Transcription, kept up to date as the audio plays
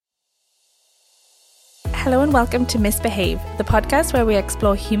Hello and welcome to Misbehave, the podcast where we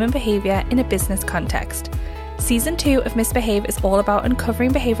explore human behaviour in a business context. Season 2 of Misbehave is all about uncovering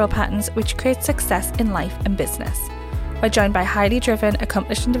behavioural patterns which create success in life and business. We're joined by highly driven,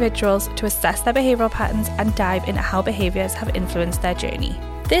 accomplished individuals to assess their behavioural patterns and dive into how behaviours have influenced their journey.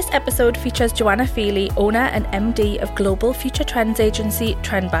 This episode features Joanna Feeley, owner and MD of global future trends agency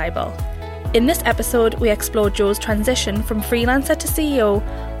Trend Bible. In this episode, we explore Jo's transition from freelancer to CEO,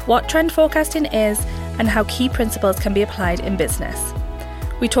 what trend forecasting is, and how key principles can be applied in business.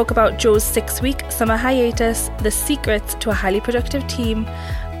 We talk about Jo's 6-week summer hiatus, the secrets to a highly productive team,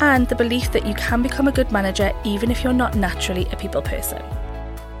 and the belief that you can become a good manager even if you're not naturally a people person.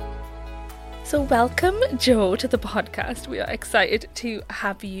 So welcome, Jo, to the podcast. We are excited to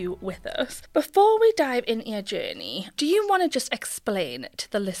have you with us. Before we dive into your journey, do you want to just explain to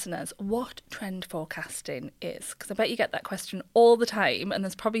the listeners what trend forecasting is? Because I bet you get that question all the time, and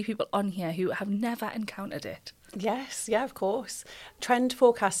there's probably people on here who have never encountered it. Yes, yeah, of course. Trend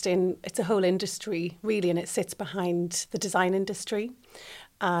forecasting, it's a whole industry, really, and it sits behind the design industry.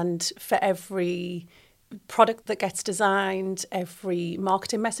 And for every product that gets designed, every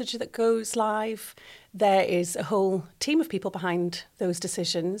marketing message that goes live, there is a whole team of people behind those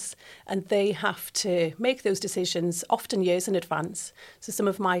decisions, and they have to make those decisions often years in advance. So some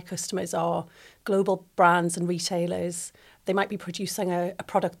of my customers are global brands and retailers. They might be producing a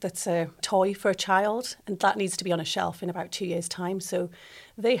product that's a toy for a child, and that needs to be on a shelf in about 2 years' time. So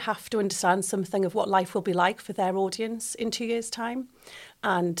they have to understand something of what life will be like for their audience in 2 years' time.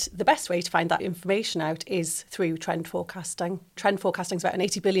 And the best way to find that information out is through trend forecasting. Trend forecasting is about an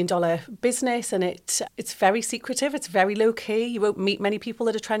 $80 billion business, and it's very secretive. It's very low key. You won't meet many people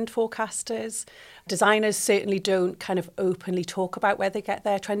that are trend forecasters. Designers certainly don't kind of openly talk about where they get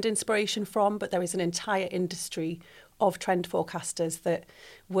their trend inspiration from, but there is an entire industry of trend forecasters that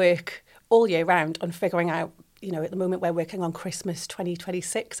work all year round on figuring out, you know, at the moment we're working on Christmas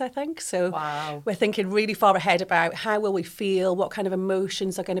 2026, I think. So wow. We're thinking really far ahead about how will we feel, what kind of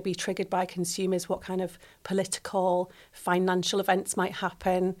emotions are going to be triggered by consumers, what kind of political, financial events might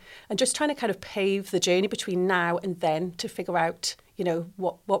happen, and just trying to kind of pave the journey between now and then to figure out, you know,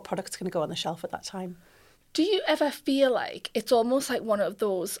 what product's going to go on the shelf at that time. Do you ever feel like it's almost like one of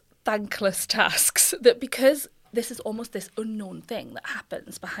those thankless tasks that because this is almost this unknown thing that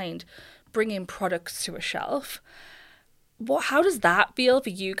happens behind bringing products to a shelf? How does that feel for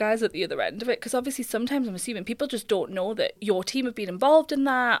you guys at the other end of it? Because obviously sometimes I'm assuming people just don't know that your team have been involved in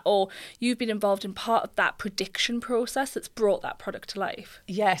that, or you've been involved in part of that prediction process that's brought that product to life.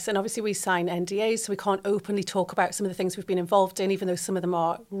 Yes, and obviously we sign NDAs, so we can't openly talk about some of the things we've been involved in, even though some of them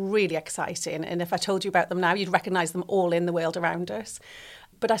are really exciting. And if I told you about them now, you'd recognise them all in the world around us.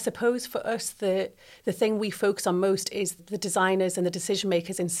 But I suppose for us, the thing we focus on most is the designers and the decision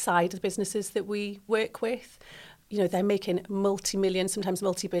makers inside the businesses that we work with. You know, they're making multi-million, sometimes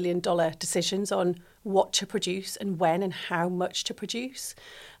multi-billion-dollar decisions on what to produce and when and how much to produce.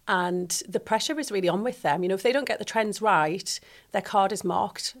 And the pressure is really on with them. You know, if they don't get the trends right, their card is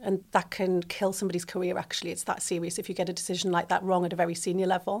marked, and that can kill somebody's career, actually. It's that serious if you get a decision like that wrong at a very senior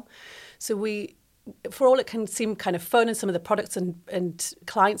level. So for all it can seem kind of fun, and some of the products and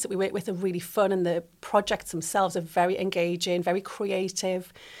clients that we work with are really fun, and the projects themselves are very engaging, very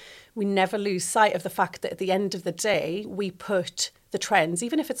creative, we never lose sight of the fact that at the end of the day, we put the trends,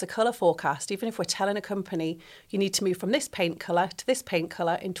 even if it's a colour forecast, even if we're telling a company you need to move from this paint colour to this paint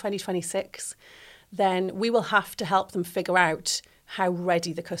colour in 2026, then we will have to help them figure out how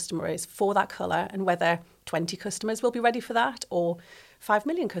ready the customer is for that colour, and whether 20 customers will be ready for that or 5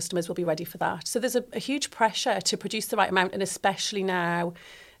 million customers will be ready for that. So there's a huge pressure to produce the right amount, and especially now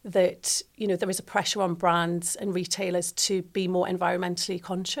that, you know, there is a pressure on brands and retailers to be more environmentally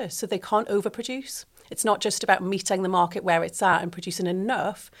conscious, so they can't overproduce. It's not just about meeting the market where it's at and producing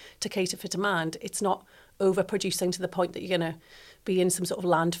enough to cater for demand. It's not overproducing to the point that you're going to be in some sort of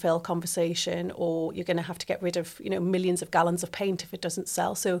landfill conversation, or you're going to have to get rid of, you know, millions of gallons of paint if it doesn't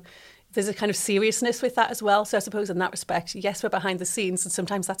sell. So there's a kind of seriousness with that as well. So I suppose in that respect, yes, we're behind the scenes, and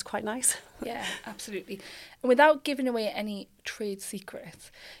sometimes that's quite nice. Yeah, absolutely. And without giving away any trade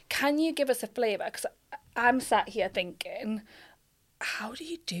secrets, can you give us a flavour? Because I'm sat here thinking, how do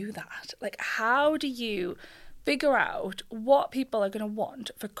you do that? Like, how do you figure out what people are going to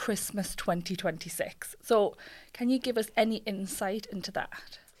want for Christmas 2026? So can you give us any insight into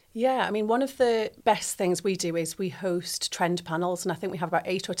that? Yeah, I mean, one of the best things we do is we host trend panels, and I think we have about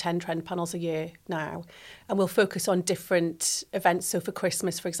 8 or 10 trend panels a year now, and we'll focus on different events. So for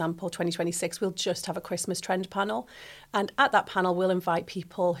Christmas, for example, 2026, we'll just have a Christmas trend panel, and at that panel we'll invite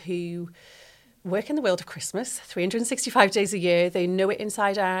people who work in the world of Christmas 365 days a year. They know it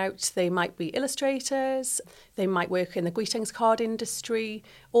inside out. They might be illustrators. They might work in the greetings card industry,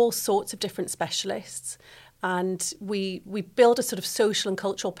 all sorts of different specialists. And we build a sort of social and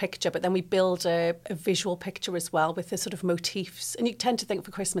cultural picture, but then we build a visual picture as well with the sort of motifs. And you tend to think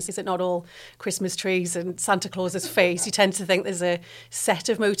for Christmas, is it not all Christmas trees and Santa Claus's face? You tend to think there's a set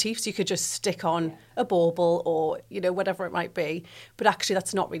of motifs you could just stick on a bauble or, whatever it might be. But actually,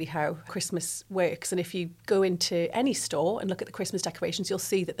 that's not really how Christmas works. And if you go into any store and look at the Christmas decorations, you'll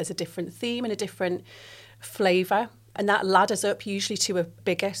see that there's a different theme and a different flavour. And that ladders up usually to a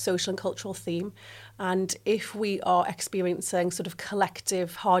bigger social and cultural theme. And if we are experiencing sort of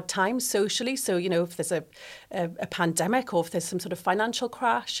collective hard times socially, so, if there's a pandemic or if there's some sort of financial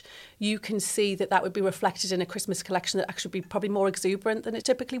crash, you can see that would be reflected in a Christmas collection that actually be probably more exuberant than it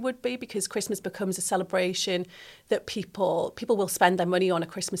typically would be, because Christmas becomes a celebration that people will spend their money on a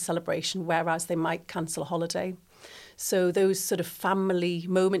Christmas celebration, whereas they might cancel a holiday. So those sort of family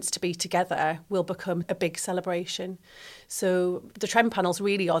moments to be together will become a big celebration. So the trend panels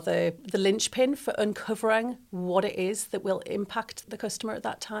really are the linchpin for uncovering what it is that will impact the customer at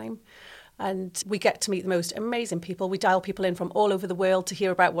that time. And we get to meet the most amazing people. We dial people in from all over the world to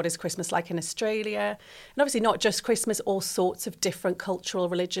hear about what is Christmas like in Australia. And obviously not just Christmas, all sorts of different cultural,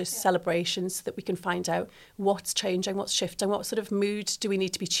 religious celebrations, so that we can find out what's changing, what's shifting, what sort of mood do we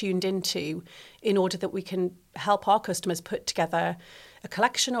need to be tuned into in order that we can help our customers put together a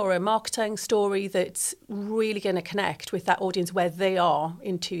collection or a marketing story that's really going to connect with that audience where they are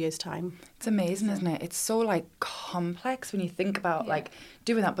in 2 years' time. It's amazing, isn't it? It's so complex when you think about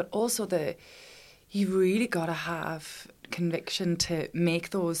doing that, but also you really got to have conviction to make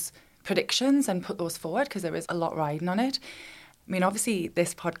those predictions and put those forward, because there is a lot riding on it. I mean, obviously,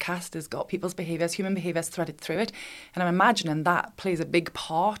 this podcast has got people's behaviours, human behaviours threaded through it, and I'm imagining that plays a big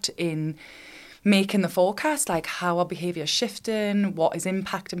part in making the forecast, like how our behaviour is shifting, what is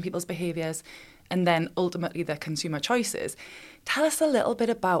impacting people's behaviours, and then ultimately their consumer choices. Tell us a little bit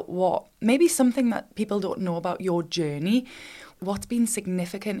about maybe something that people don't know about your journey. What's been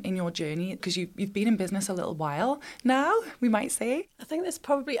significant in your journey? Because you've been in business a little while now, we might say. I think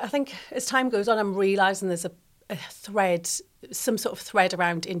as time goes on, I'm realising there's a thread, some sort of thread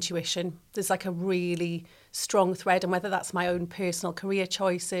around intuition. There's a really strong thread, and whether that's my own personal career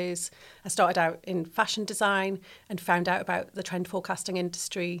choices. I started out in fashion design and found out about the trend forecasting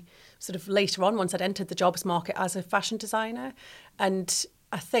industry sort of later on, once I'd entered the jobs market as a fashion designer. And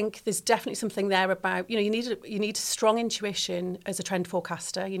I think there's definitely something there about, you need strong intuition as a trend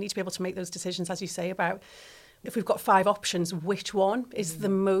forecaster. You need to be able to make those decisions, as you say, about if we've got 5 options, which one is the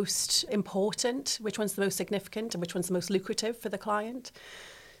most important, which one's the most significant, and which one's the most lucrative for the client.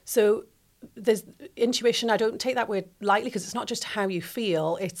 So there's intuition. I don't take that word lightly, because it's not just how you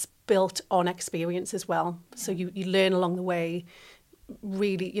feel, it's built on experience as well. So you learn along the way,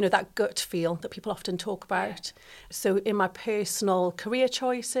 really, that gut feel that people often talk about. So in my personal career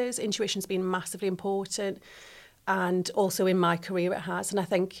choices, intuition's been massively important, and also in my career it has. And I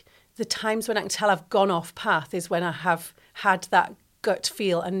think the times when I can tell I've gone off path is when I have had that gut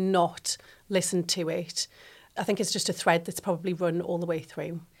feel and not listened to it. I think it's just a thread that's probably run all the way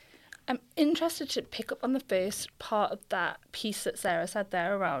through. I'm interested to pick up on the first part of that piece that Sarah said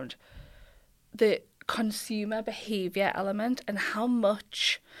there around the consumer behaviour element, and how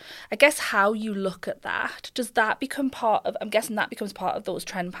you look at that. Does that become part of, I'm guessing that becomes part of those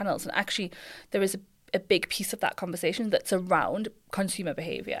trend panels, and actually there is a big piece of that conversation that's around consumer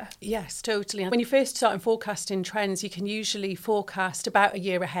behaviour. Yes, totally. When you first start forecasting trends, you can usually forecast about a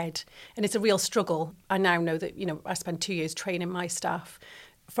year ahead, and it's a real struggle. I now know that, I spent 2 years training my staff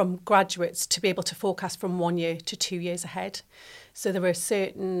from graduates to be able to forecast from 1 year to 2 years ahead. So there are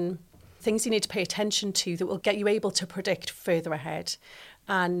certain things you need to pay attention to that will get you able to predict further ahead.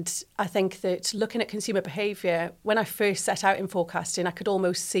 And I think that looking at consumer behaviour, when I first set out in forecasting, I could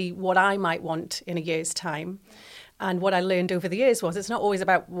almost see what I might want in a year's time. And what I learned over the years was it's not always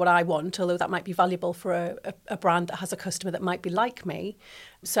about what I want, although that might be valuable for a brand that has a customer that might be like me.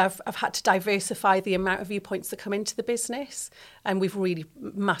 So I've had to diversify the amount of viewpoints that come into the business, and we've really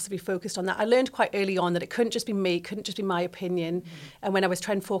massively focused on that. I learned quite early on that it couldn't just be me, it couldn't just be my opinion. And when I was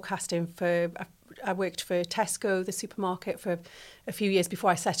trend forecasting I worked for Tesco, the supermarket, for a few years before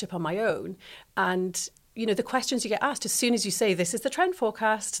I set up on my own. And the questions you get asked as soon as you say, this is the trend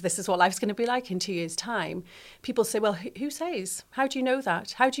forecast, this is what life's going to be like in 2 years' time, people say, well, who says? How do you know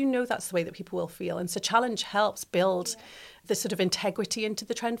that? How do you know that's the way that people will feel? And so challenge helps build the sort of integrity into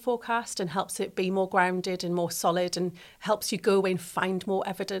the trend forecast and helps it be more grounded and more solid and helps you go away and find more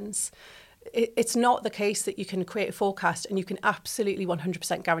evidence. It's not the case that you can create a forecast and you can absolutely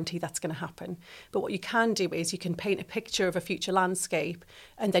 100% guarantee that's going to happen. But what you can do is you can paint a picture of a future landscape,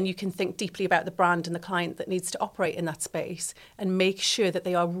 and then you can think deeply about the brand and the client that needs to operate in that space and make sure that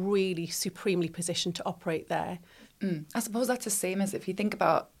they are really supremely positioned to operate there. I suppose that's the same as if you think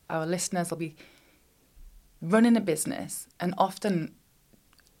about our listeners will be running a business and often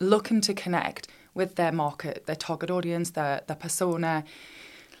looking to connect with their market, their target audience, their persona,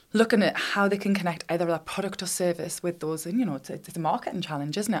 looking at how they can connect either a product or service with those. And, it's a marketing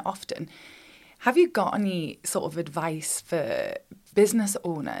challenge, isn't it, often? Have you got any sort of advice for business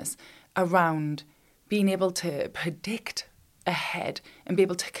owners around being able to predict ahead and be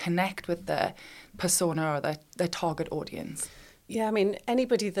able to connect with their persona or their target audience? Yeah, I mean,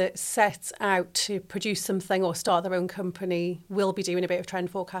 anybody that sets out to produce something or start their own company will be doing a bit of trend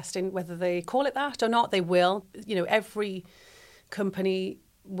forecasting, whether they call it that or not, they will. Every company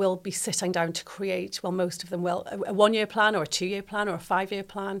will be sitting down to create, well, most of them will, a 1-year plan or a 2-year plan or a 5-year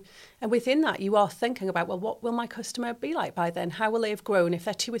plan. And within that, you are thinking about, well, what will my customer be like by then? How will they have grown if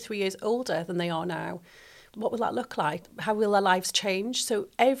they're 2 or 3 years older than they are now? What will that look like? How will their lives change? So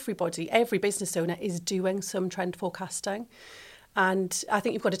every business owner is doing some trend forecasting. And I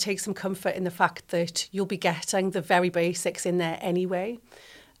think you've got to take some comfort in the fact that you'll be getting the very basics in there anyway.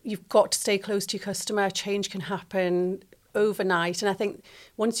 You've got to stay close to your customer. Change can happen overnight. And I think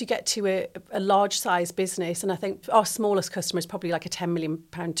once you get to a large size business, and I think our smallest customer is probably like a £10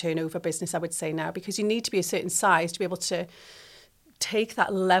 million turnover business, I would say now, because you need to be a certain size to be able to take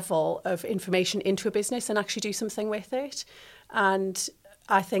that level of information into a business and actually do something with it. And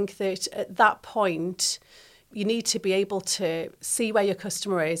I think that at that point, you need to be able to see where your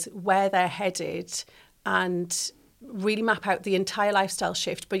customer is, where they're headed, and really map out the entire lifestyle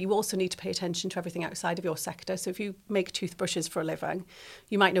shift. But you also need to pay attention to everything outside of your sector. So if you make toothbrushes for a living,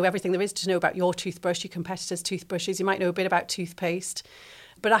 you might know everything there is to know about your toothbrush, your competitors' toothbrushes. You might know a bit about toothpaste.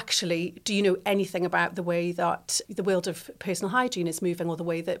 But actually, do you know anything about the way that the world of personal hygiene is moving, or the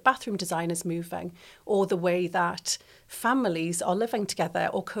way that bathroom design is moving, or the way that families are living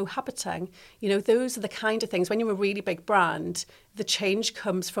together or cohabiting? Those are the kind of things, when you're a really big brand, the change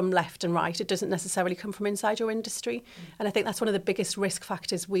comes from left and right. It doesn't necessarily come from inside your industry. And I think that's one of the biggest risk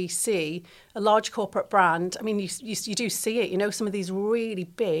factors we see. A large corporate brand, I mean, you do see it, some of these really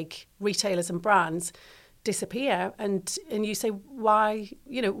big retailers and brands disappear, and you say, why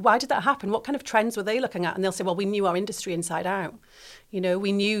did that happen? What kind of trends were they looking at? And they'll say, well, we knew our industry inside out.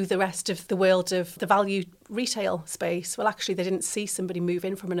 We knew the rest of the world of the value retail space. Well, actually, they didn't see somebody move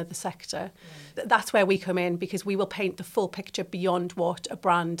in from another sector. That's where we come in, because we will paint the full picture beyond what a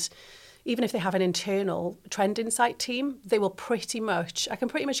brand, even if they have an internal trend insight team, I can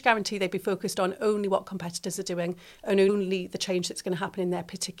pretty much guarantee they'd be focused on only what competitors are doing and only the change that's going to happen in their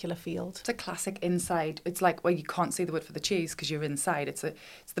particular field. It's a classic inside. It's like where you can't see the wood for the trees because you're inside. It's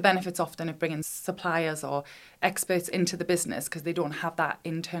the benefits often of bringing suppliers or experts into the business, because they don't have that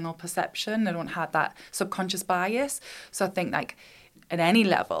internal perception. They don't have that subconscious bias. So I think at any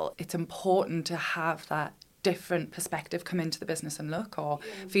level, it's important to have that different perspective come into the business and look, or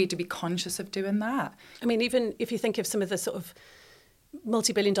for you to be conscious of doing that. I mean, even if you think of some of the sort of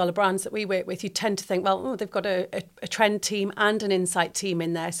multi-billion-dollar brands that we work with, you tend to think, well, they've got a trend team and an insight team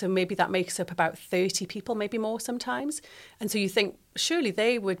in there, so maybe that makes up about 30 people, maybe more sometimes. And so you think, surely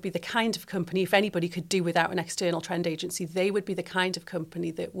they would be the kind of company, if anybody could do without an external trend agency, they would be the kind of company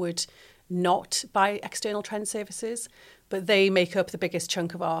that would not buy external trend services. But they make up the biggest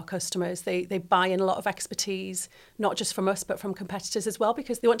chunk of our customers. They buy in a lot of expertise, not just from us, but from competitors as well,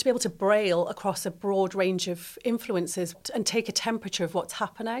 because they want to be able to braille across a broad range of influences and take a temperature of what's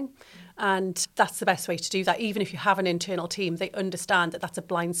happening. And that's the best way to do that. Even if you have an internal team, they understand that that's a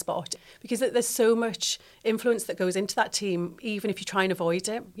blind spot, because there's so much influence that goes into that team, even if you try and avoid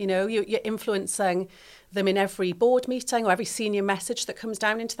it. You're influencing them in every board meeting, or every senior message that comes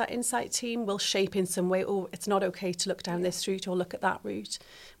down into that insight team will shape in some way, oh, it's not okay to look down this route or look at that route.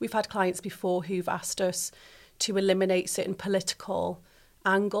 We've had clients before who've asked us to eliminate certain political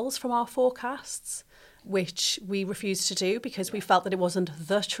angles from our forecasts, which we refused to do because we felt that it wasn't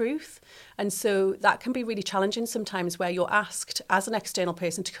the truth. And so that can be really challenging sometimes, where you're asked as an external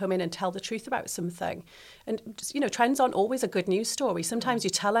person to come in and tell the truth about something. And, trends aren't always a good news story. Sometimes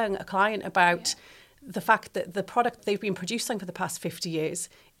you're telling a client about the fact that the product they've been producing for the past 50 years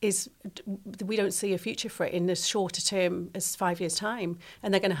we don't see a future for it in as short a term as 5 years' time,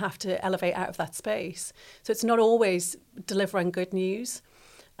 and they're going to have to elevate out of that space. So it's not always delivering good news,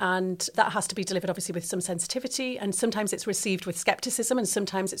 and that has to be delivered obviously with some sensitivity, and sometimes it's received with skepticism, and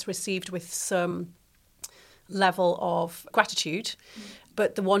sometimes it's received with some level of gratitude.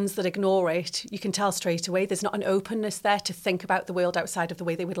 But the ones that ignore it, you can tell straight away there's not an openness there to think about the world outside of the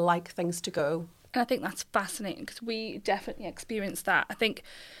way they would like things to go. And I think that's fascinating because we definitely experience that. I think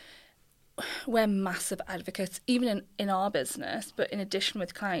we're massive advocates, even in our business, but in addition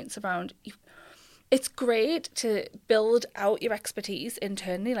with clients around, it's great to build out your expertise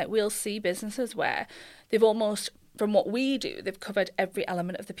internally. Like we'll see businesses where they've almost, from what we do, they've covered every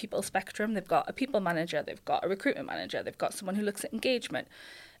element of the people spectrum. They've got a people manager, they've got a recruitment manager, they've got someone who looks at engagement.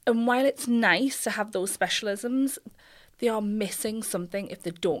 And while it's nice to have those specialisms, they are missing something if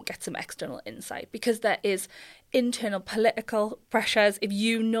they don't get some external insight, because there is internal political pressures. If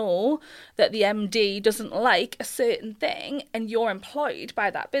you know that the MD doesn't like a certain thing and you're employed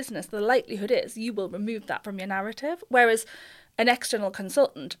by that business, the likelihood is you will remove that from your narrative. Whereas an external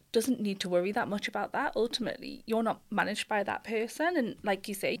consultant doesn't need to worry that much about that. Ultimately, you're not managed by that person. And like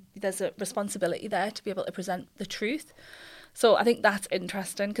you say, there's a responsibility there to be able to present the truth. So I think that's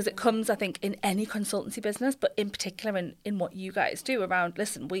interesting because it comes, I think, in any consultancy business, but in particular in what you guys do around,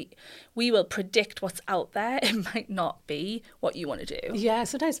 listen, we will predict what's out there. It might not be what you want to do. Yeah,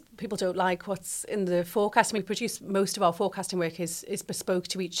 sometimes people don't like what's in the forecast. We produce most of our forecasting work is bespoke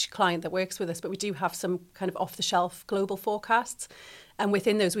to each client that works with us, but we do have some kind of off-the-shelf global forecasts. And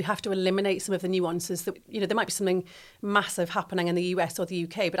within those, we have to eliminate some of the nuances that, there might be something massive happening in the US or the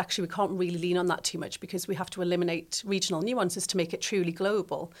UK, but actually we can't really lean on that too much because we have to eliminate regional nuances to make it truly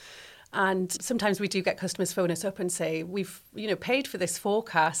global. And sometimes we do get customers phone us up and say, we've, paid for this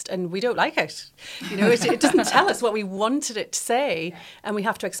forecast and we don't like it. It doesn't tell us what we wanted it to say. And we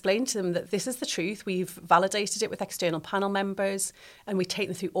have to explain to them that this is the truth. We've validated it with external panel members and we take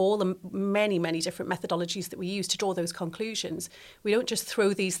them through all the many, many different methodologies that we use to draw those conclusions. We don't just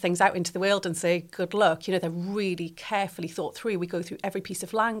throw these things out into the world and say, good luck. They're really carefully thought through. We go through every piece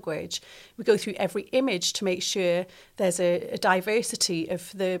of language. We go through every image to make sure there's a diversity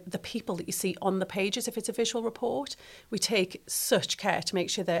of the people that you see on the pages if it's a visual report. We take such care to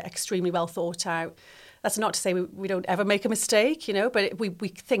make sure they're extremely well thought out. That's not to say we don't ever make a mistake, but we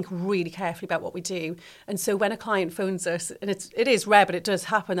think really carefully about what we do. And so when a client phones us, and it is rare, but it does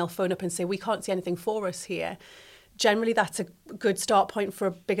happen, they'll phone up and say, we can't see anything for us here. Generally, that's a good start point for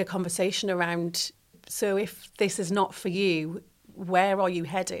a bigger conversation around, so if this is not for you, where are you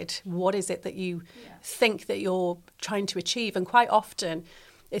headed? What is it that you think that you're trying to achieve? And quite often,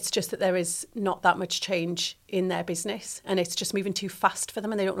 it's just that there is not that much change in their business and it's just moving too fast for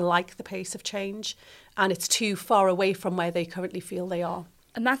them and they don't like the pace of change and it's too far away from where they currently feel they are.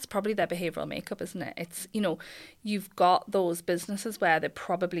 And that's probably their behavioural makeup, isn't it? It's, you've got those businesses where they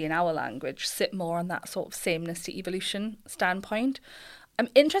probably, in our language, sit more on that sort of sameness to evolution standpoint. I'm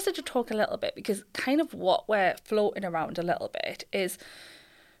interested to talk a little bit because kind of what we're floating around a little bit is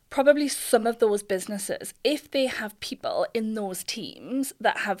probably some of those businesses, if they have people in those teams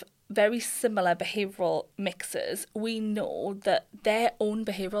that have very similar behavioural mixes, we know that their own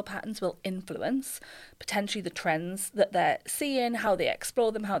behavioural patterns will influence potentially the trends that they're seeing, how they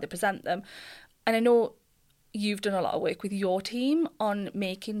explore them, how they present them. And I know you've done a lot of work with your team on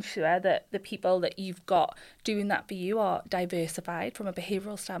making sure that the people that you've got doing that for you are diversified from a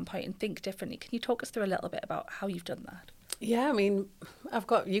behavioural standpoint and think differently. Can you talk us through a little bit about how you've done that? Yeah, I've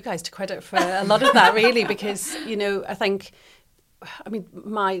got you guys to credit for a lot of that, really, because,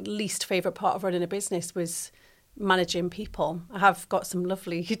 my least favourite part of running a business was managing people. I have got some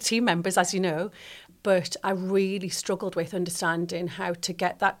lovely team members, as you know, but I really struggled with understanding how to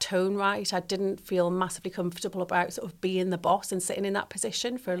get that tone right. I didn't feel massively comfortable about sort of being the boss and sitting in that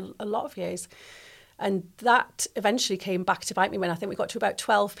position for a lot of years. And that eventually came back to bite me when I think we got to about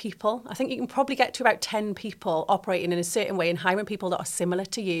 12 people. I think you can probably get to about 10 people operating in a certain way and hiring people that are similar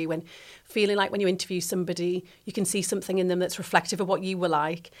to you and feeling like when you interview somebody, you can see something in them that's reflective of what you were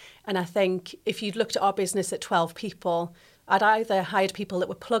like. And I think if you'd looked at our business at 12 people, I'd either hired people that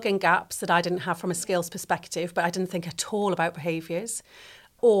were plugging gaps that I didn't have from a skills perspective, but I didn't think at all about behaviours,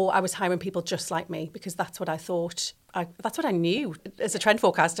 or I was hiring people just like me because that's what I thought. That's what I knew as a trend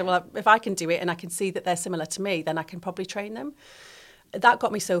forecaster. Well, if I can do it and I can see that they're similar to me, then I can probably train them. That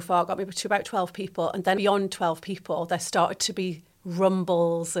got me so far, got me to about 12 people. And then beyond 12 people, there started to be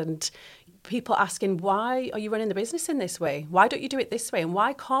rumbles and people asking, why are you running the business in this way? Why don't you do it this way? And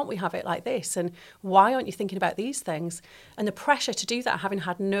why can't we have it like this? And why aren't you thinking about these things? And the pressure to do that, having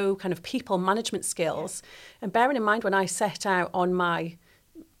had no kind of people management skills. And bearing in mind when I set out on my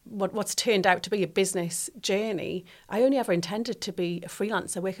what's turned out to be a business journey, I only ever intended to be a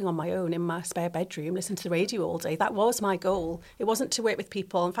freelancer working on my own in my spare bedroom, listening to the radio all day. That was my goal. It wasn't to work with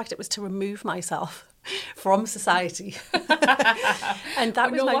people. In fact, it was to remove myself from society. And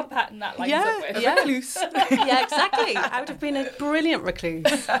that was what pattern that lines up with. Yeah. Recluse. Yeah, exactly. I would have been a brilliant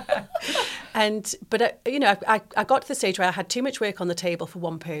recluse. But I got to the stage where I had too much work on the table for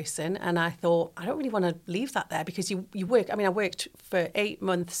one person, and I thought, I don't really want to leave that there, because you work. I mean, I worked for 8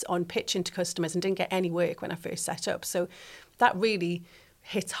 months on pitching to customers and didn't get any work when I first set up. So that really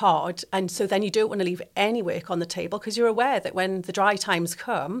hits hard. And so then you don't want to leave any work on the table, because you're aware that when the dry times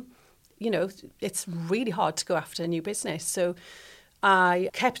come, it's really hard to go after a new business. So I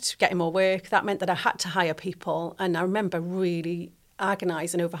kept getting more work. That meant that I had to hire people. And I remember really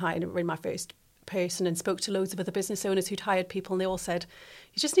agonising over hiring my first person, and spoke to loads of other business owners who'd hired people, and they all said,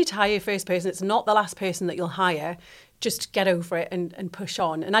 you just need to hire your first person. It's not the last person that you'll hire. Just get over it and push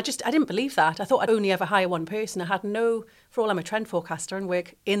on. And I didn't believe that. I thought I'd only ever hire one person. I had for all I'm a trend forecaster and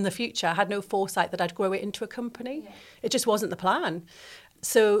work in the future, I had no foresight that I'd grow it into a company. Yeah. It just wasn't the plan.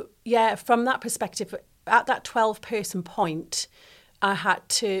 So, yeah, from that perspective, at that 12-person point, I had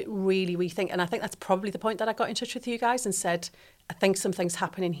to really rethink. And I think that's probably the point that I got in touch with you guys and said, I think something's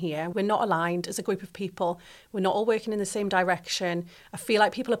happening here. We're not aligned as a group of people. We're not all working in the same direction. I feel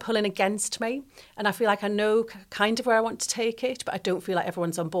like people are pulling against me, and I feel like I know kind of where I want to take it, but I don't feel like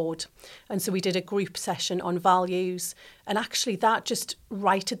everyone's on board. And so we did a group session on values, and actually that just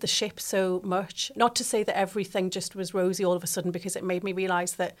righted the ship so much. Not to say that everything just was rosy all of a sudden, because it made me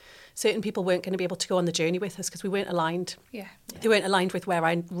realise that certain people weren't going to be able to go on the journey with us because we weren't aligned. Yeah. They weren't aligned with where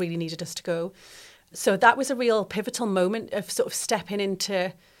I really needed us to go. So that was a real pivotal moment of sort of stepping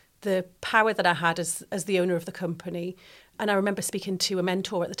into the power that I had as the owner of the company. And I remember speaking to a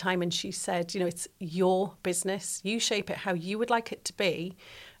mentor at the time, and she said, it's your business. You shape it how you would like it to be.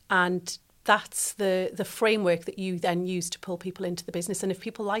 And that's the framework that you then use to pull people into the business. And if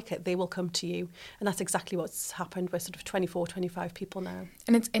people like it, they will come to you. And that's exactly what's happened. We're sort of 24, 25 people now.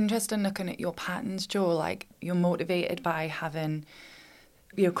 And it's interesting looking at your patterns, Jo, like you're motivated by having...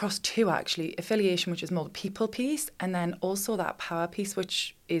 across two, actually, affiliation, which is more the people piece, and then also that power piece,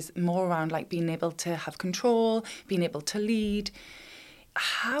 which is more around like being able to have control, being able to lead.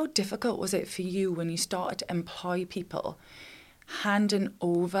 How difficult was it for you when you started to employ people, handing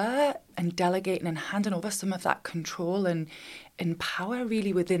over and delegating and handing over some of that control and power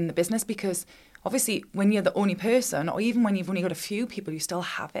really within the business? Because obviously when you're the only person, or even when you've only got a few people, you still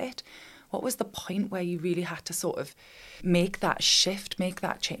have it. What was the point where you really had to sort of make that shift, make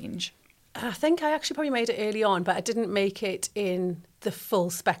that change? I think I actually probably made it early on, but I didn't make it in the full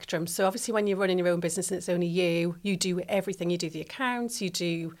spectrum. So obviously when you're running your own business and it's only you do everything. You do the accounts, you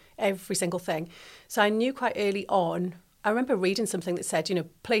do every single thing. So I knew quite early on. I remember reading something that said,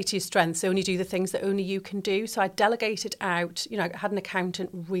 play to your strengths, only do the things that only you can do. So I delegated out, I had an accountant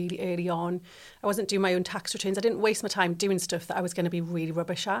really early on. I wasn't doing my own tax returns. I didn't waste my time doing stuff that I was going to be really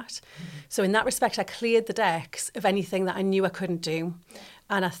rubbish at. Mm-hmm. So in that respect, I cleared the decks of anything that I knew I couldn't do.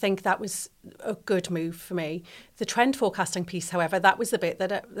 And I think that was a good move for me. The trend forecasting piece, however, that was the bit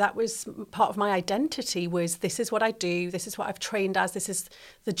that was part of my identity, was this is what I do, this is what I've trained as, this is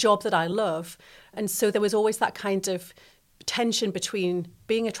the job that I love. And so there was always that kind of tension between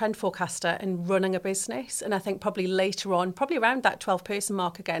being a trend forecaster and running a business. And I think probably later on, probably around that 12-person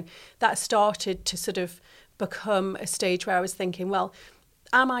mark again, that started to sort of become a stage where I was thinking, well,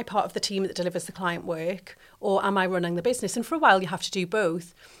 am I part of the team that delivers the client work, or am I running the business? And for a while you have to do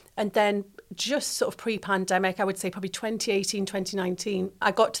both. And then just sort of pre-pandemic, I would say probably 2018, 2019,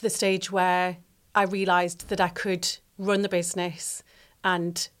 I got to the stage where I realised that I could run the business,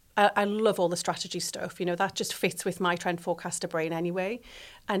 and I love all the strategy stuff. That just fits with my trend forecaster brain anyway.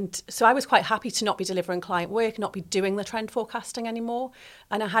 And so I was quite happy to not be delivering client work, not be doing the trend forecasting anymore.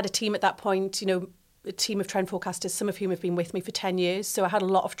 And I had a team at that point, a team of trend forecasters, some of whom have been with me for 10 years. So I had a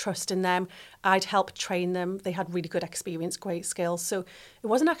lot of trust in them. I'd helped train them. They had really good experience, great skills. So it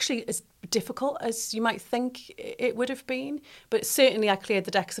wasn't actually as difficult as you might think it would have been. But certainly I cleared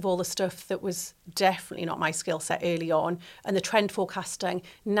the decks of all the stuff that was definitely not my skill set early on. And the trend forecasting,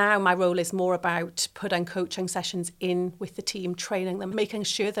 now my role is more about putting coaching sessions in with the team, training them, making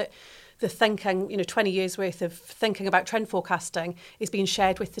sure that the thinking, 20 years worth of thinking about trend forecasting is being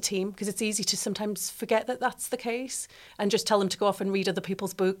shared with the team, because it's easy to sometimes forget that that's the case and just tell them to go off and read other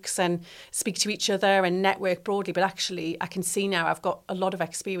people's books and speak to each other and network broadly. But actually, I can see now I've got a lot of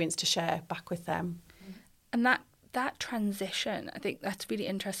experience to share back with them. And that transition, I think that's really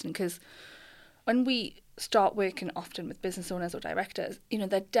interesting, because when we start working often with business owners or directors,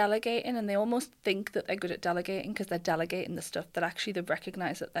 they're delegating, and they almost think that they're good at delegating because they're delegating the stuff that actually they've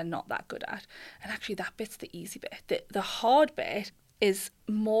recognised that they're not that good at. And actually that bit's the easy bit. The hard bit, is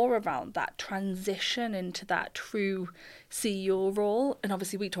more around that transition into that true CEO role. And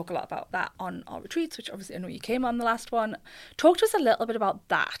obviously we talk a lot about that on our retreats, which obviously I know you came on the last one. Talk to us a little bit about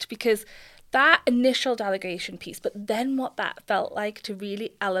that, because that initial delegation piece, but then what that felt like to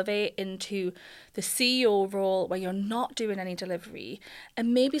really elevate into the CEO role where you're not doing any delivery,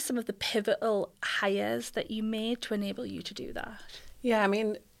 and maybe some of the pivotal hires that you made to enable you to do that. Yeah, I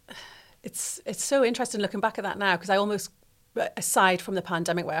mean, it's so interesting looking back at that now, because I almost, aside from the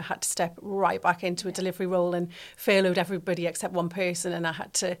pandemic where I had to step right back into a delivery role and furloughed everybody except one person, and I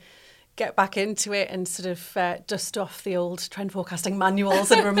had to get back into it and sort of dust off the old trend forecasting manuals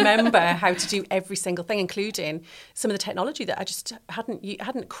and remember how to do every single thing, including some of the technology that I just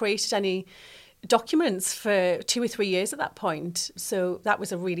hadn't created any documents for 2 or 3 years at that point. So that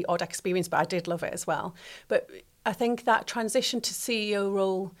was a really odd experience, but I did love it as well. But I think that transition to CEO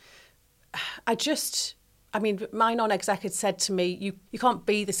role, my non-exec had said to me, you can't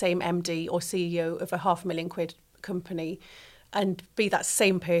be the same MD or CEO of a £500,000 company and be that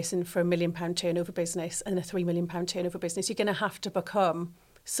same person for £1 million turnover business and a £3 million turnover business. You're going to have to become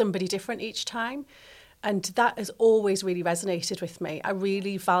somebody different each time. And that has always really resonated with me. I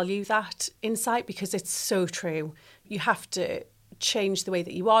really value that insight because it's so true. You have to change the way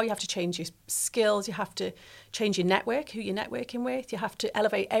that you are. You have to change your skills. You have to change your network, who you're networking with. You have to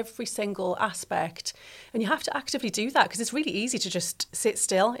elevate every single aspect. And you have to actively do that, because it's really easy to just sit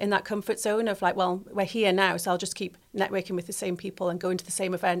still in that comfort zone of like, well, we're here now, so I'll just keep networking with the same people and going to the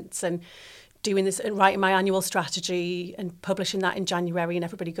same events and doing this and writing my annual strategy and publishing that in January, and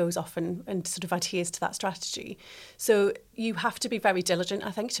everybody goes off and sort of adheres to that strategy. So you have to be very diligent, I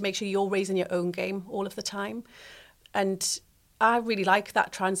think, to make sure you're raising your own game all of the time. And I really like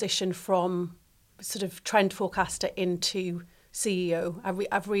that transition from sort of trend forecaster into CEO.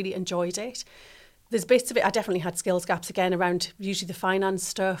 I've really enjoyed it. There's bits of it, I definitely had skills gaps again around usually the finance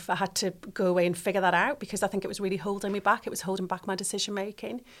stuff. I had to go away and figure that out because I think it was really holding me back. It was holding back my decision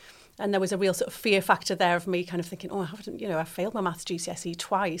making. And there was a real sort of fear factor there of me kind of thinking, I failed my maths GCSE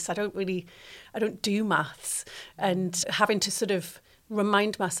twice. I don't do maths. And having to sort of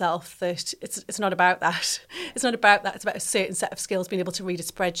remind myself that it's not about that. It's not about that. It's about a certain set of skills, being able to read a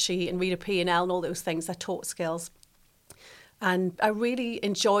spreadsheet and read a P&L and all those things. They're taught skills. And I really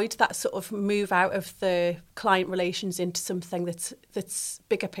enjoyed that sort of move out of the client relations into something that's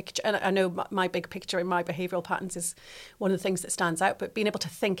bigger picture. And I know my big picture in my behavioural patterns is one of the things that stands out, but being able to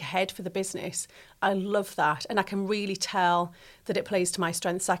think ahead for the business, I love that. And I can really tell that it plays to my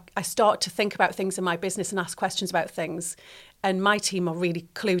strengths. I start to think about things in my business and ask questions about things. And my team are really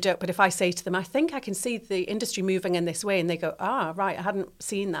clued up. But if I say to them, I think I can see the industry moving in this way, and they go, right, I hadn't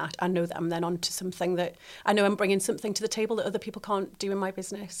seen that. I know that I'm then onto something that I know I'm bringing something to the table that other people can't do in my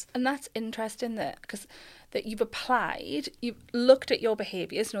business. And that's interesting because you've you've looked at your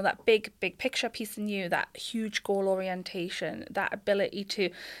behaviours, that big picture piece in you, that huge goal orientation, that ability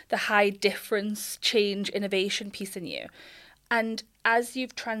to the high difference, change, innovation piece in you. And as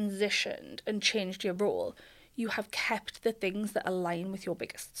you've transitioned and changed your role, you have kept the things that align with your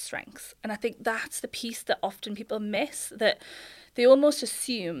biggest strengths. And I think that's the piece that often people miss, that they almost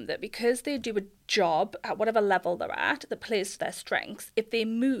assume that because they do a job at whatever level they're at that plays to their strengths, if they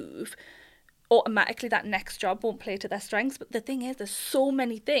move, automatically that next job won't play to their strengths. But the thing is, there's so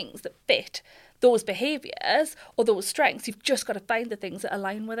many things that fit those behaviours or those strengths. You've just got to find the things that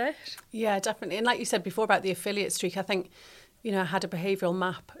align with it. Yeah, definitely. And like you said before about the affiliate streak, I think, I had a behavioural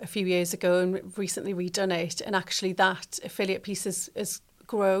map a few years ago and recently redone it. And actually that affiliate piece has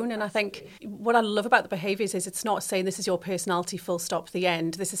grown. And I think what I love about the behaviours is it's not saying this is your personality, full stop, the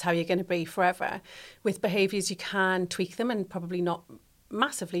end. This is how you're going to be forever. With behaviours, you can tweak them, and probably not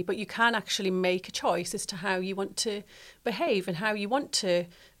massively, but you can actually make a choice as to how you want to behave and how you want to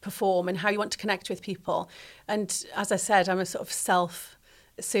perform and how you want to connect with people. And as I said, I'm a sort of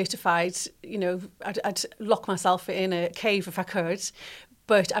self-certified, I'd lock myself in a cave if I could,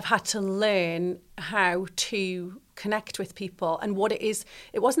 but I've had to learn how to connect with people. And what it is,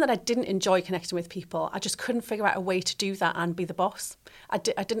 it wasn't that I didn't enjoy connecting with people, I just couldn't figure out a way to do that and be the boss. I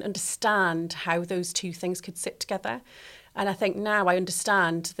didn't understand how those two things could sit together. And I think now I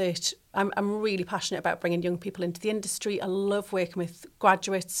understand that I'm really passionate about bringing young people into the industry. I love working with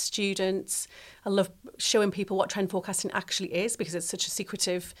graduates, students. I love showing people what trend forecasting actually is, because it's such a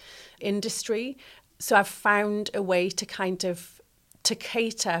secretive industry. So I've found a way to kind of to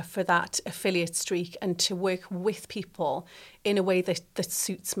cater for that affiliate streak and to work with people in a way that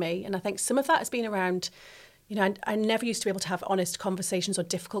suits me. And I think some of that has been around, I never used to be able to have honest conversations or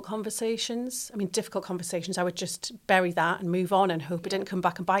difficult conversations. I mean, difficult conversations, I would just bury that and move on and hope it didn't come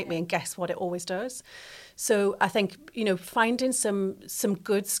back and bite me. And guess what? It always does. So I think, finding some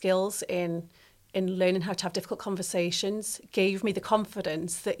good skills in learning how to have difficult conversations gave me the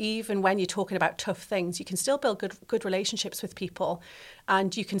confidence that even when you're talking about tough things, you can still build good relationships with people,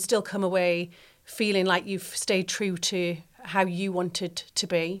 and you can still come away feeling like you've stayed true to how you wanted to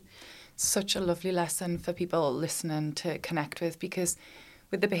be. Such a lovely lesson for people listening to connect with, because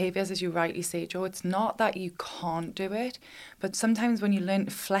with the behaviours, as you rightly say, Jo, it's not that you can't do it, but sometimes when you learn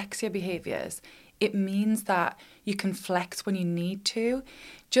to flex your behaviours, it means that you can flex when you need to.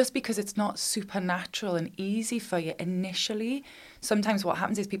 Just because it's not supernatural and easy for you initially, sometimes what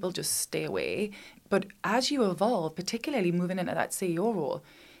happens is people just stay away. But as you evolve, particularly moving into that CEO role,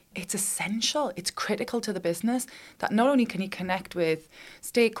 it's essential, it's critical to the business that not only can you connect with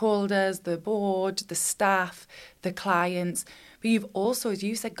stakeholders, the board, the staff, the clients, but you've also, as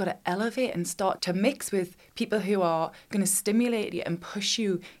you said, got to elevate and start to mix with people who are going to stimulate you and push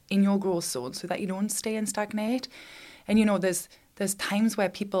you in your growth zone so that you don't stay and stagnate. And, there's times where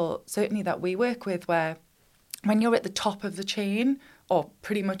people, certainly that we work with, where when you're at the top of the chain, or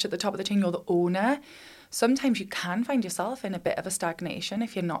pretty much at the top of the chain, you're the owner, sometimes you can find yourself in a bit of a stagnation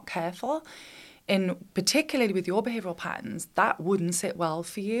if you're not careful. And particularly with your behavioural patterns, that wouldn't sit well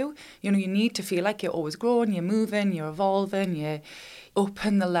for you. You need to feel like you're always growing, you're moving, you're evolving, you're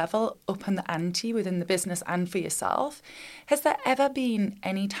upping the level, upping the ante within the business and for yourself. Has there ever been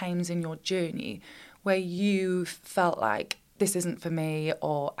any times in your journey where you felt like this isn't for me,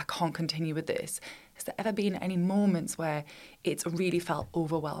 or I can't continue with this? Has there ever been any moments where it's really felt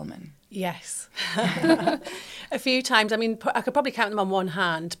overwhelming? Yes. A few times. I mean, I could probably count them on one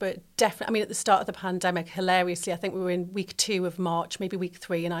hand, but definitely, at the start of the pandemic, hilariously, I think we were in week 2 of March, maybe week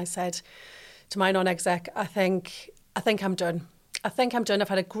 3, and I said to my non-exec, I think I'm done. I've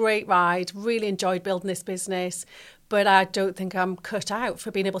had a great ride, really enjoyed building this business, but I don't think I'm cut out for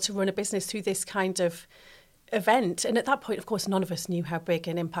being able to run a business through this kind of event. And at that point, of course, none of us knew how big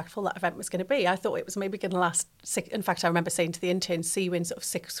and impactful that event was going to be. I thought it was maybe going to last in fact, I remember saying to the interns, see you in sort of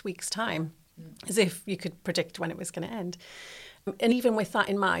 6 weeks' time, as if you could predict when it was going to end. And even with that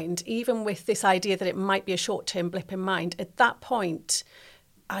in mind, even with this idea that it might be a short-term blip in mind, at that point,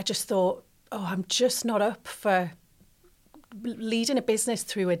 I just thought, I'm just not up for leading a business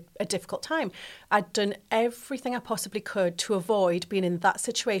through a difficult time. I'd done everything I possibly could to avoid being in that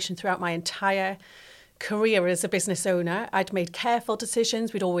situation throughout my entire career as a business owner. I'd made careful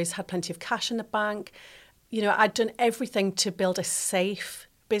decisions. We'd always had plenty of cash in the bank. I'd done everything to build a safe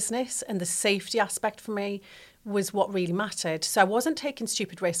business, and the safety aspect for me was what really mattered. So I wasn't taking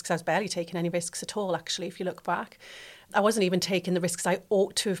stupid risks. I was barely taking any risks at all, actually, if you look back. I wasn't even taking the risks I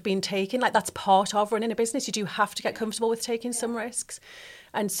ought to have been taking. Like, that's part of running a business. You do have to get comfortable with taking some risks.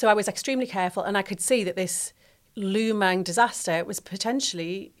 And so I was extremely careful, and I could see that this looming disaster was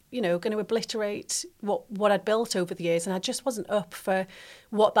potentially, going to obliterate what I'd built over the years. And I just wasn't up for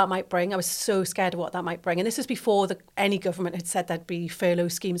what that might bring. I was so scared of what that might bring. And this was before any government had said there'd be furlough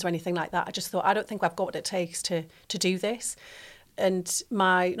schemes or anything like that. I just thought, I don't think I've got what it takes to do this. And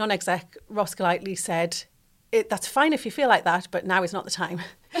my non-exec, Ross Golightly, said, that's fine if you feel like that, but now is not the time.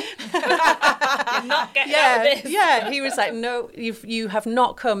 You're not getting out of this. Yeah, he was like, no, you have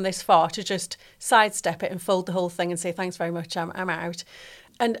not come this far to just sidestep it and fold the whole thing and say, thanks very much, I'm out.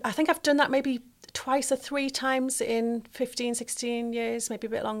 And I think I've done that maybe twice or 3 times in 15, 16 years, maybe a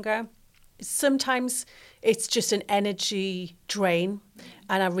bit longer. Sometimes it's just an energy drain,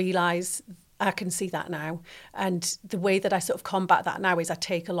 and I realise I can see that now. And the way that I sort of combat that now is I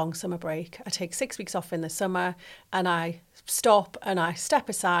take a long summer break. I take 6 weeks off in the summer, and I stop and I step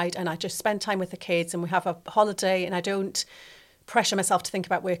aside and I just spend time with the kids, and we have a holiday, and I don't pressure myself to think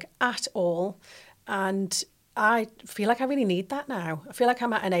about work at all. And I feel like I really need that now. I feel like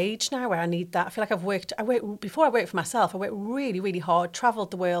I'm at an age now where I need that. I feel like before I worked for myself, I worked really, really hard, travelled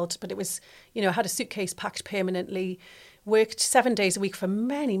the world, but it was, I had a suitcase packed permanently, worked 7 days a week for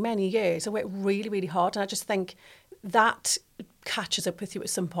many, many years. I worked really, really hard. And I just think that catches up with you at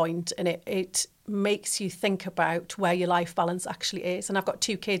some point, and it makes you think about where your life balance actually is. And I've got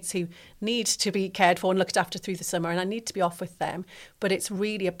 2 kids who need to be cared for and looked after through the summer, and I need to be off with them. But it's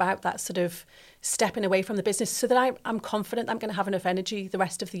really about that sort of stepping away from the business so that I'm confident I'm going to have enough energy the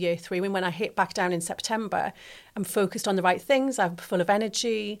rest of the year through. And when I hit back down in September, I'm focused on the right things. I'm full of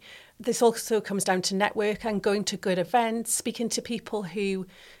energy. This also comes down to network and going to good events, speaking to people who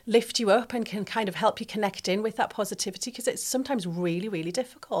lift you up and can kind of help you connect in with that positivity, because it's sometimes really, really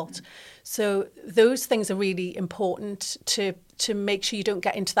difficult. So those things are really important to make sure you don't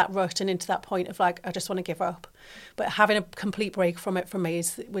get into that rut and into that point of like, I just want to give up. But having a complete break from it for me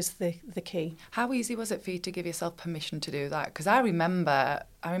was the key. How easy was it for you to give yourself permission to do that? Because I remember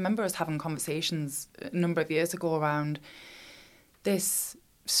us having conversations a number of years ago around this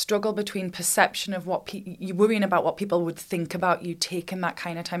struggle between perception of what you worrying about what people would think about you taking that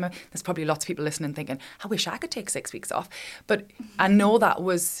kind of time. There's probably lots of people listening thinking, I wish I could take 6 weeks off. But I know that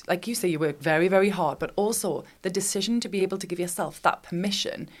was, like you say, you worked very, very hard, but also the decision to be able to give yourself that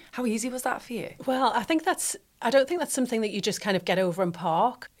permission. How easy was that for you? Well, I don't think that's something that you just kind of get over and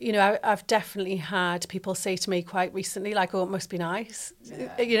park. You know, I've definitely had people say to me quite recently, like, oh, it must be nice,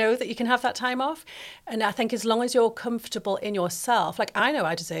 you know, that you can have that time off. And I think as long as you're comfortable in yourself, like, I know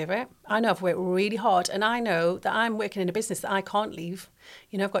I deserve it. I know I've worked really hard, and I know that I'm working in a business that I can't leave.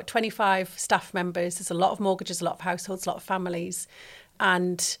 You know, I've got 25 staff members. There's a lot of mortgages, a lot of households, a lot of families.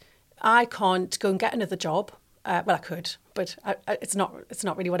 And I can't go and get another job. Well, I could, but it's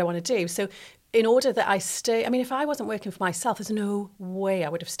not really what I want to do. So in order that I stay, I mean, if I wasn't working for myself, there's no way I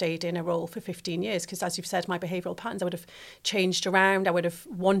would have stayed in a role for 15 years because, as you've said, my behavioural patterns, I would have changed around. I would have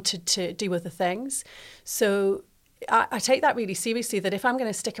wanted to do other things. So I take that really seriously, that if I'm going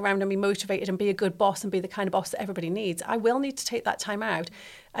to stick around and be motivated and be a good boss and be the kind of boss that everybody needs, I will need to take that time out.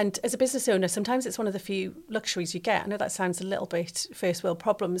 And as a business owner, sometimes it's one of the few luxuries you get. I know that sounds a little bit first world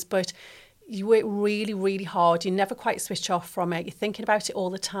problems, but you work really, really hard. You never quite switch off from it. You're thinking about it all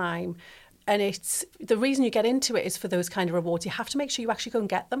the time. And it's the reason you get into it is for those kind of rewards. You have to make sure you actually go and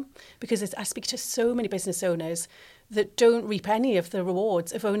get them, because I speak to so many business owners that don't reap any of the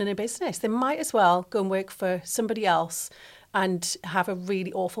rewards of owning a business. They might as well go and work for somebody else and have a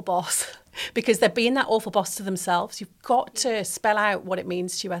really awful boss because they're being that awful boss to themselves. You've got to spell out what it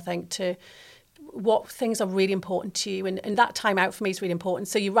means to you, I think, to what things are really important to you. And that time out for me is really important.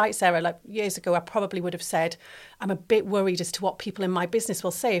 So you're right, Sarah, like years ago, I probably would have said, I'm a bit worried as to what people in my business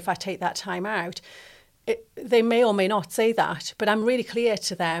will say if I take that time out. They may or may not say that, but I'm really clear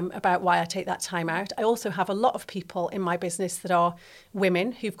to them about why I take that time out. I also have a lot of people in my business that are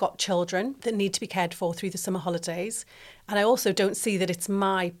women who've got children that need to be cared for through the summer holidays. And I also don't see that it's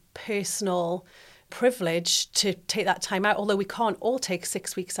my personal privilege to take that time out, although we can't all take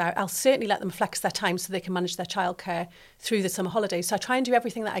 6 weeks out. I'll certainly let them flex their time so they can manage their childcare through the summer holidays. So I try and do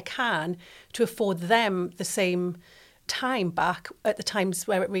everything that I can to afford them the same time back at the times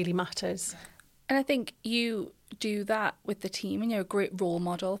where it really matters. And I think you do that with the team, and you're a great role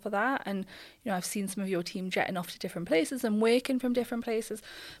model for that. And, you know, I've seen some of your team jetting off to different places and working from different places.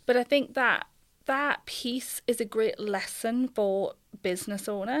 But I think that piece is a great lesson for business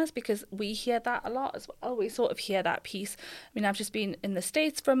owners, because we hear that a lot as well. We sort of hear that piece. I mean, I've just been in the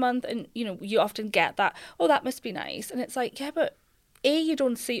States for a month, and, you know, you often get that, oh, that must be nice. And it's like, yeah, but you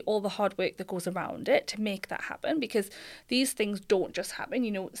don't see all the hard work that goes around it to make that happen, because these things don't just happen.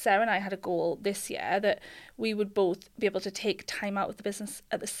 You know, Sarah and I had a goal this year that we would both be able to take time out of the business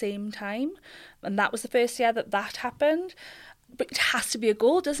at the same time. And that was the first year that happened. But it has to be a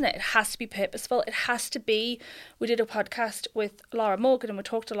goal, doesn't it? It has to be purposeful. It has to be, we did a podcast with Laura Morgan and we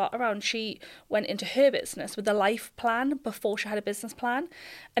talked a lot around, she went into her business with a life plan before she had a business plan.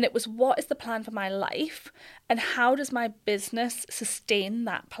 And it was, what is the plan for my life? And how does my business sustain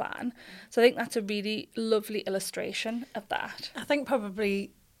that plan? So I think that's a really lovely illustration of that. I think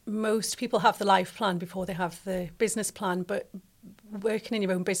probably most people have the life plan before they have the business plan, but working in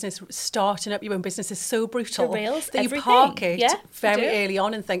your own business, starting up your own business is so brutal that you park it very early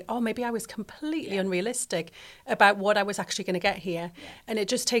on and think, oh, maybe I was completely unrealistic about what I was actually going to get here. Yeah. And it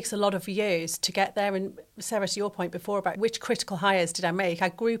just takes a lot of years to get there. And Sarah, to your point before about which critical hires did I make, I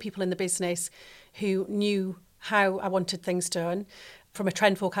grew people in the business who knew how I wanted things done from a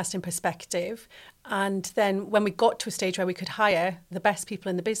trend forecasting perspective. And then when we got to a stage where we could hire the best people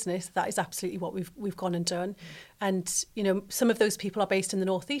in the business, that is absolutely what we've gone and done. And, you know, some of those people are based in the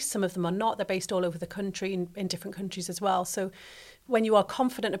Northeast, some of them are not. They're based all over the country, in different countries as well. So when you are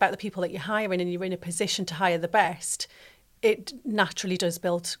confident about the people that you're hiring and you're in a position to hire the best, it naturally does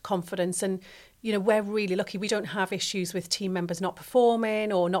build confidence. And, you know, we're really lucky. We don't have issues with team members not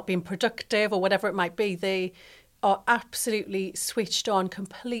performing or not being productive or whatever it might be. They are absolutely switched on,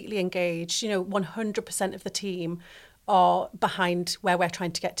 completely engaged. You know, 100% of the team are behind where we're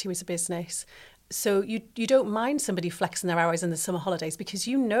trying to get to as a business. So you don't mind somebody flexing their hours in the summer holidays, because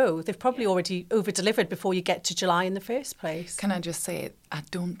you know they've probably already over-delivered before you get to July in the first place. Can I just say, I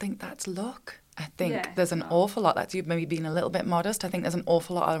don't think that's luck. I think there's an awful lot, that's you maybe being a little bit modest. I think there's an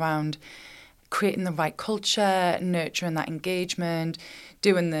awful lot around creating the right culture, nurturing that engagement,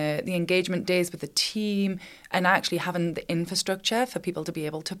 doing the engagement days with the team, and actually having the infrastructure for people to be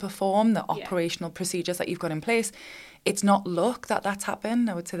able to perform the operational procedures that you've got in place. It's not luck that that's happened.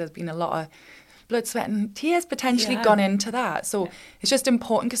 I would say there's been a lot of blood, sweat and tears potentially gone into that. So it's just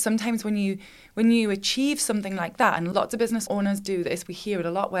important, because sometimes when you achieve something like that, and lots of business owners do this, we hear it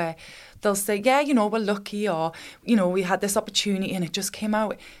a lot, where they'll say, yeah, you know, we're lucky, or, you know, we had this opportunity and it just came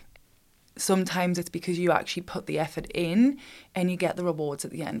out. Sometimes it's because you actually put the effort in and you get the rewards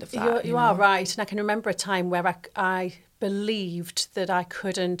at the end of that. You are right. And I can remember a time where I believed that I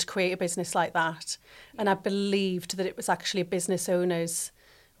couldn't create a business like that. And I believed that it was actually a business owner's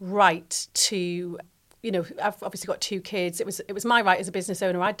right to, you know, I've obviously got 2 kids. It was my right as a business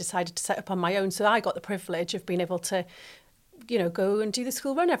owner. I decided to set up on my own. So I got the privilege of being able to, you know, go and do the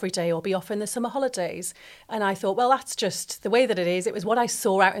school run every day or be off in the summer holidays. And I thought, well, that's just the way that it is. It was what I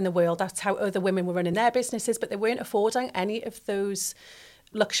saw out in the world. That's how other women were running their businesses, but they weren't affording any of those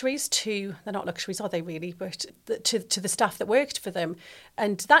luxuries to, they're not luxuries, are they really, but to the staff that worked for them.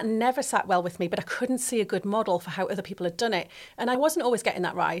 And that never sat well with me, but I couldn't see a good model for how other people had done it. And I wasn't always getting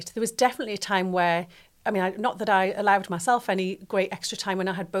that right. There was definitely a time where, I mean, not that I allowed myself any great extra time when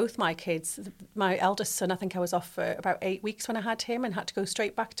I had both my kids. My eldest son, I think I was off for about 8 weeks when I had him and had to go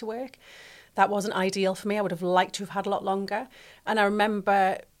straight back to work. That wasn't ideal for me. I would have liked to have had a lot longer. And I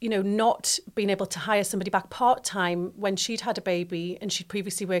remember, you know, not being able to hire somebody back part-time when she'd had a baby and she'd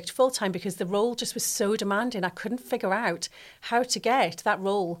previously worked full-time, because the role just was so demanding. I couldn't figure out how to get that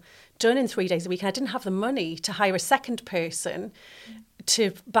role done in 3 days a week. And I didn't have the money to hire a second person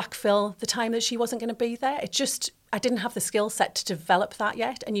to backfill the time that she wasn't going to be there. I didn't have the skill set to develop that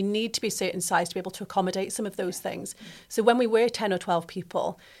yet. And you need to be a certain size to be able to accommodate some of those things. So when we were 10 or 12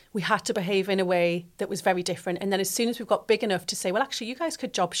 people, we had to behave in a way that was very different. And then as soon as we've got big enough to say, well, actually, you guys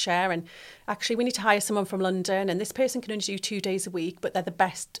could job share, and actually we need to hire someone from London, and this person can only do 2 days a week, but they're the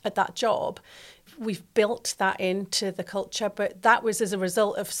best at that job. We've built that into the culture, but that was as a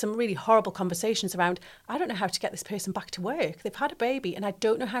result of some really horrible conversations around, I don't know how to get this person back to work. They've had a baby and I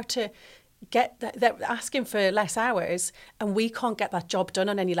don't know how to get that. They're asking for less hours and we can't get that job done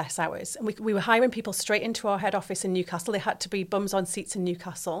on any less hours. And we were hiring people straight into our head office in Newcastle. They had to be bums on seats in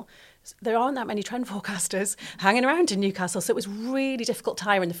Newcastle. There aren't that many trend forecasters hanging around in Newcastle. So it was really difficult to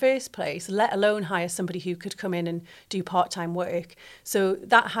hire in the first place, let alone hire somebody who could come in and do part-time work. So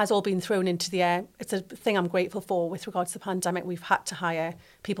that has all been thrown into the air. It's a thing I'm grateful for with regards to the pandemic. We've had to hire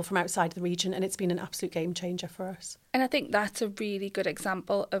people from outside the region, and it's been an absolute game changer for us. And I think that's a really good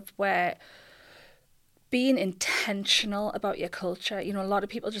example of where being intentional about your culture, you know, a lot of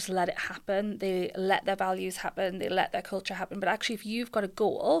people just let it happen. They let their values happen. They let their culture happen. But actually, if you've got a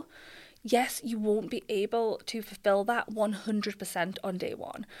goal, yes, you won't be able to fulfill that 100% on day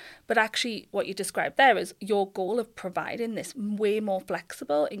one. But actually, what you described there is your goal of providing this way more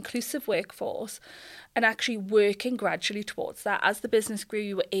flexible, inclusive workforce, and actually working gradually towards that. As the business grew,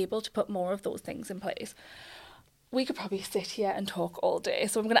 you were able to put more of those things in place. We could probably sit here and talk all day.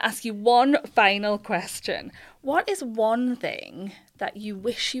 So I'm going to ask you one final question. What is one thing that you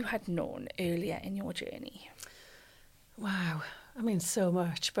wish you had known earlier in your journey? Wow. I mean, so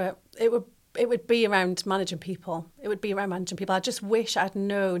much, but it would be around managing people. I just wish I'd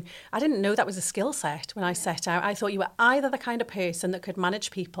known. I didn't know that was a skill set when I set out. I thought you were either the kind of person that could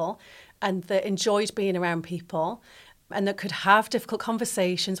manage people and that enjoyed being around people and that could have difficult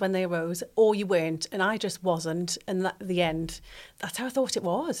conversations when they arose, or you weren't, and I just wasn't. And at the end, that's how I thought it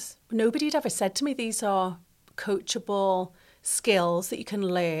was. Nobody had ever said to me, these are coachable skills that you can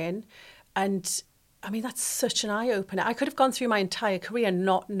learn. And I mean, that's such an eye-opener. I could have gone through my entire career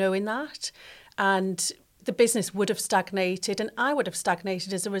not knowing that, and the business would have stagnated, and I would have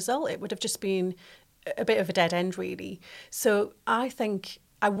stagnated as a result. It would have just been a bit of a dead end, really. So I think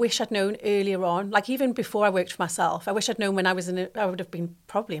I wish I'd known earlier on, like even before I worked for myself. I wish I'd known when I would have been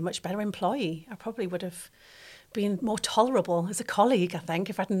probably a much better employee. I probably would have been more tolerable as a colleague, I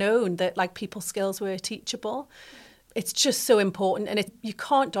think, if I'd known that like people skills were teachable. It's just so important, and you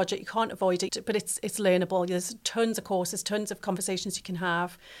can't dodge it, you can't avoid it, but it's learnable. There's tons of courses, tons of conversations you can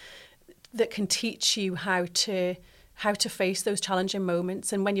have that can teach you how to face those challenging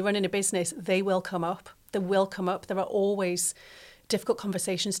moments. And when you're running a business, they will come up. They will come up. There are always difficult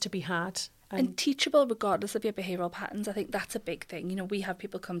conversations to be had. And teachable regardless of your behavioural patterns. I think that's a big thing. You know, we have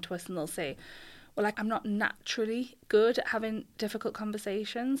people come to us and they'll say, well, like, I'm not naturally good at having difficult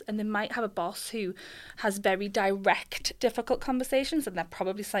conversations. And they might have a boss who has very direct, difficult conversations, and they're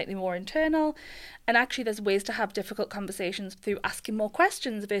probably slightly more internal. And actually, there's ways to have difficult conversations through asking more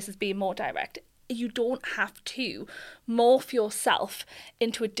questions versus being more direct. you don't have to morph yourself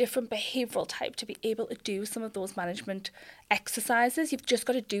into a different behavioural type to be able to do some of those management exercises. You've just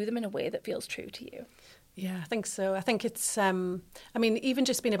got to do them in a way that feels true to you. Yeah, I think so. I think it's, even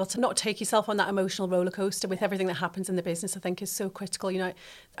just being able to not take yourself on that emotional roller coaster with everything that happens in the business, I think is so critical. You know,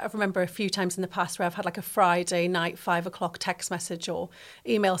 I remember a few times in the past where I've had like a Friday night, 5 o'clock text message or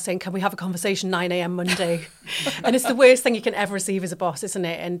email saying, can we have a conversation 9 a.m. Monday? And it's the worst thing you can ever receive as a boss, isn't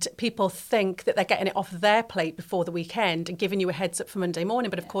it? And people think that they're getting it off their plate before the weekend and giving you a heads up for Monday morning.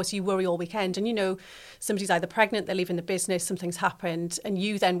 But of course you worry all weekend, and you know, somebody's either pregnant, they're leaving the business, something's happened, and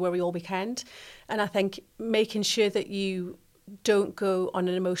you then worry all weekend. And I think making sure that you don't go on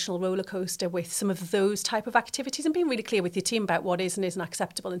an emotional roller coaster with some of those type of activities, and being really clear with your team about what is and isn't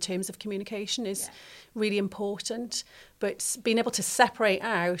acceptable in terms of communication is really important. But being able to separate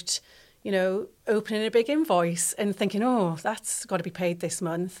out, you know, opening a big invoice and thinking, oh, that's got to be paid this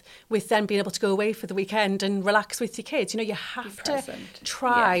month, with then being able to go away for the weekend and relax with your kids. You know, you have to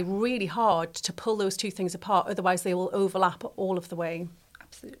try really hard to pull those two things apart, otherwise they will overlap all of the way.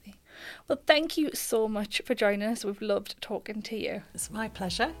 Absolutely. Well, thank you so much for joining us. We've loved talking to you. It's my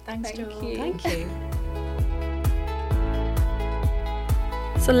pleasure. Thank you. Thank you.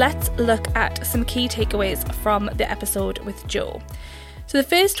 So let's look at some key takeaways from the episode with Jo. So the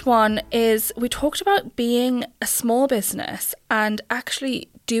first one is we talked about being a small business and actually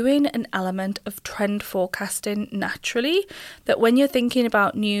doing an element of trend forecasting naturally, that when you're thinking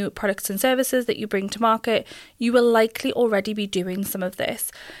about new products and services that you bring to market, you will likely already be doing some of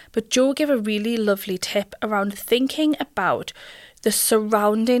this. But Jo gave a really lovely tip around thinking about the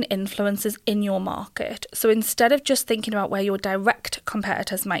surrounding influences in your market. So instead of just thinking about where your direct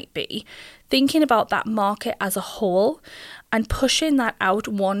competitors might be, thinking about that market as a whole and pushing that out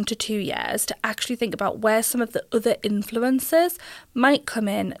 1 to 2 years to actually think about where some of the other influences might come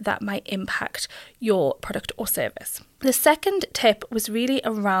in that might impact your product or service. The second tip was really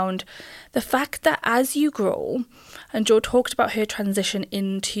around the fact that as you grow, and Jo talked about her transition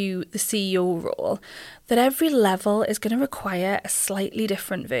into the CEO role, that every level is going to require a slightly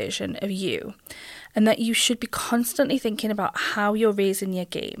different version of you. And that you should be constantly thinking about how you're raising your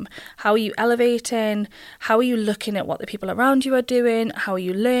game. How are you elevating? How are you looking at what the people around you are doing? How are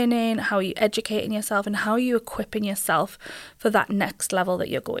you learning? How are you educating yourself? And how are you equipping yourself for that next level that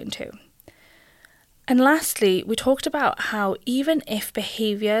you're going to? And lastly, we talked about how even if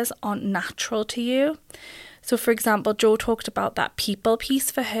behaviours aren't natural to you, so for example, Jo talked about that people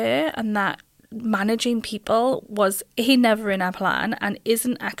piece for her, and that managing people was never in her plan and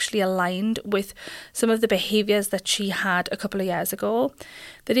isn't actually aligned with some of the behaviours that she had a couple of years ago,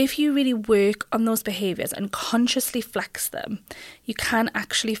 that if you really work on those behaviours and consciously flex them, you can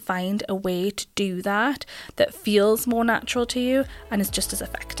actually find a way to do that that feels more natural to you and is just as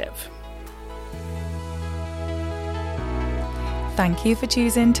effective. Thank you for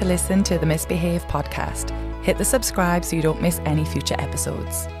choosing to listen to the Misbehave podcast. Hit the subscribe so you don't miss any future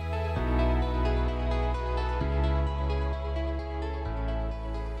episodes.